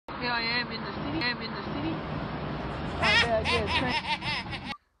Here I am in the city.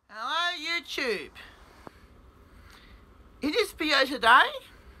 Hello YouTube. In this video today,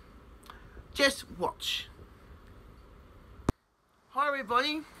 just watch. Hi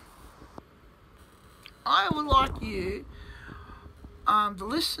everybody. I would like you to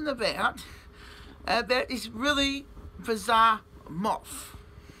listen about this really bizarre moth.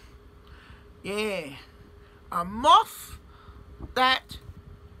 Yeah, a moth that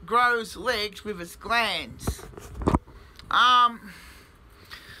grows legs with its glands.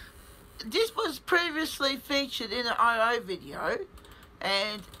 This was previously featured in an IO video,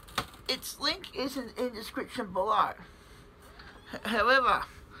 and its link is in the description below. However,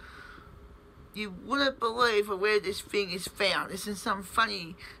 you wouldn't believe where this thing is found. It's in some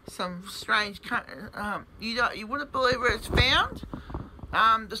strange country. You wouldn't believe where it's found.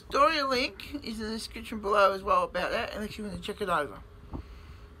 The story link is in the description below as well about that, unless you want to check it over.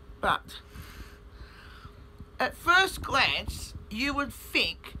 But at first glance, you would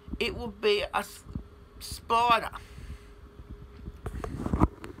think it would be a spider.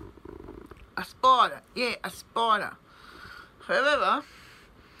 A spider, yeah, a spider. However,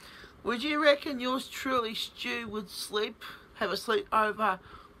 would you reckon yours truly, Stu, would have a sleepover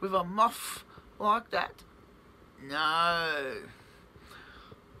with a moth like that? No.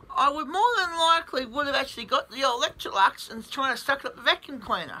 I would more than likely would have actually got the old Electrolux and trying to suck up the vacuum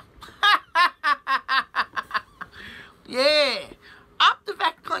cleaner. Yeah. Up the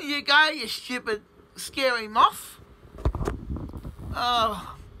vacuum cleaner you go, you stupid, scary moth.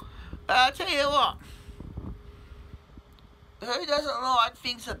 Oh, I'll tell you what. Who doesn't like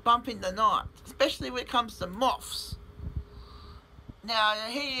things that bump in the night? Especially when it comes to moths. Now,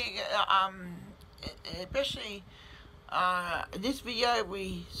 here you go, especially in this video,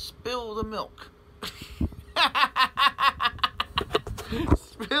 we spill the milk.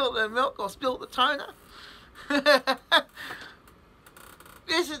 Spill the milk or spill the toner.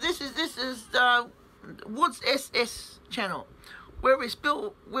 This is Woods SS channel, where we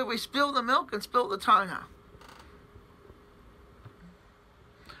spill the milk and spill the toner.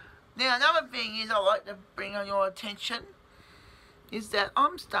 Now, another thing is I like to bring on your attention is that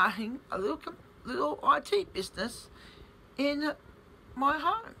I'm starting a little IT business in my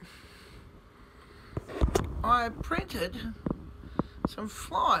home. I printed some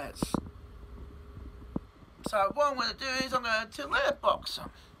flyers. So what I'm going to do is I'm going to letterbox them.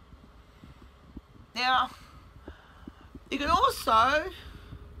 Now, you can also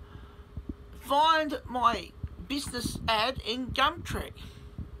find my business ad in Gumtree.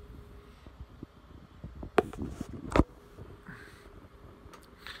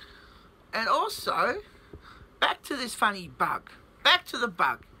 And also, back to this funny bug. Back to the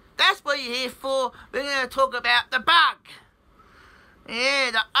bug. That's what you're here for. We're going to talk about the bug. Yeah,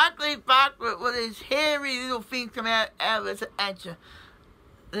 the ugly bug with his hairy little thing come out of its anchor.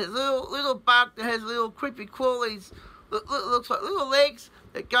 This little bug that has little creepy crawlies. Looks like little legs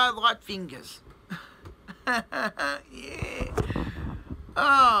that go like fingers. Yeah.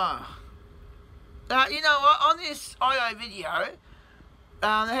 Oh. You know what? On this IO video, they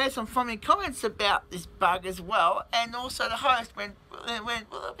had some funny comments about this bug as well, and also the host went a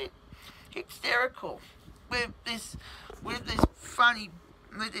little bit hysterical with this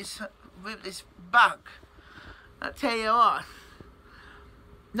bug. I tell you what,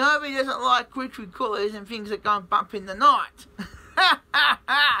 nobody doesn't like creepy crawlies and things that go and bump in the night.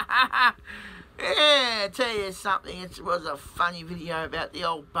 Yeah, I tell you something. It was a funny video about the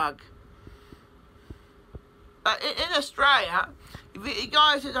old bug. In Australia, for you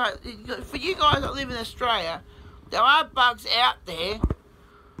guys that live in Australia, there are bugs out there.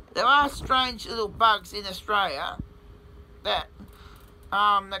 There are strange little bugs in Australia that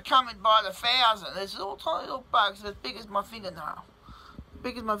they're coming by the thousand. There's little tiny little bugs as big as my fingernail.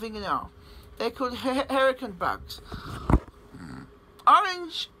 They're called hurricane bugs.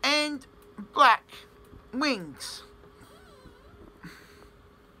 Orange and black wings.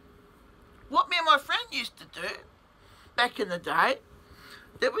 What me and my friend used to do back in the day,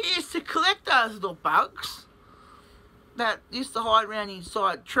 that we used to collect those little bugs that used to hide around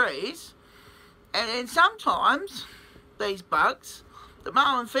inside trees, and then sometimes these bugs, the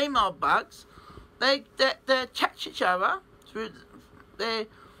male and female bugs, they attach each other through the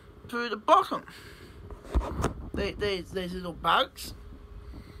bottom. These little bugs,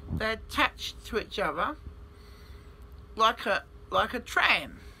 they attach to each other like a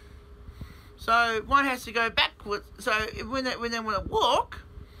tram. So one has to go backwards. So when they want to walk,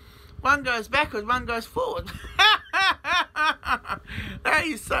 one goes backwards, one goes forward. That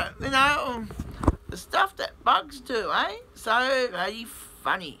is so, you know, the stuff that bugs do, eh? So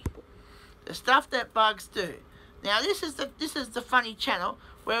funny. The stuff that bugs do. Now this is the funny channel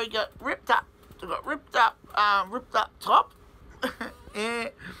where we got ripped up top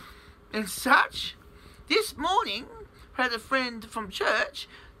and such. This morning I had a friend from church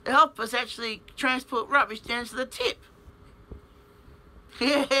to help us actually transport rubbish down to the tip.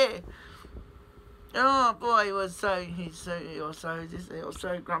 Yeah. Oh boy, he was so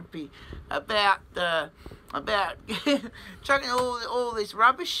grumpy about chucking all this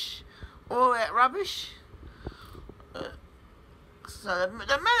rubbish, all that rubbish. So the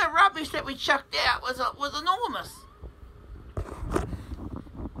amount of rubbish that we chucked out was enormous.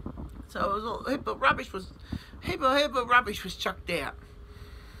 So it was a heap of rubbish was chucked out.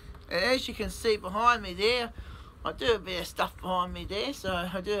 And as you can see behind me there, I do a bit of stuff behind me there. So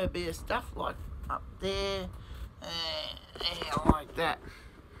I do a bit of stuff like up there and like that.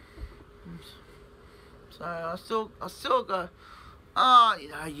 So I still go. Oh, you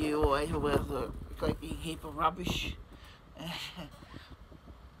know, you always have a great big heap of rubbish.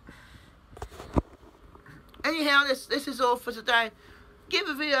 Anyhow, this is all for today. Give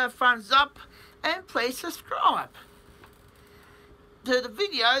the video a thumbs up and please subscribe to the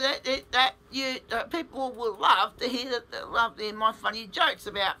video that people will love to hear, my funny jokes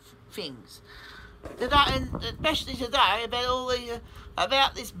about things today, and especially today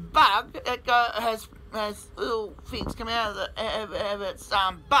about this bug that has little things come out of its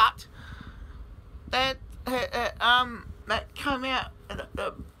butt that come out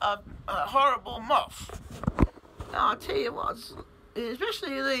a horrible moth. I'll tell you what,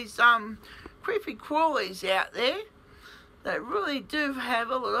 especially these creepy crawlies out there, they really do have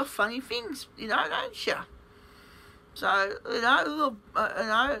a lot of funny things, you know, don't you? So, you know,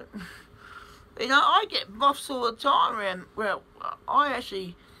 I get moths all the time around. Well, I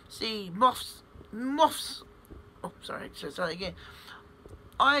actually see moths. Oh, sorry, so say again.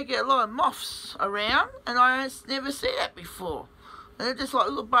 I get a lot of moths around, and I never see that before. And they're just like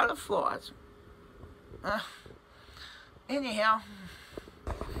little butterflies. Anyhow,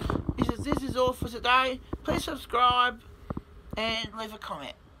 this is all for today. Please subscribe and leave a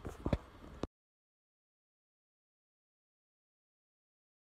comment.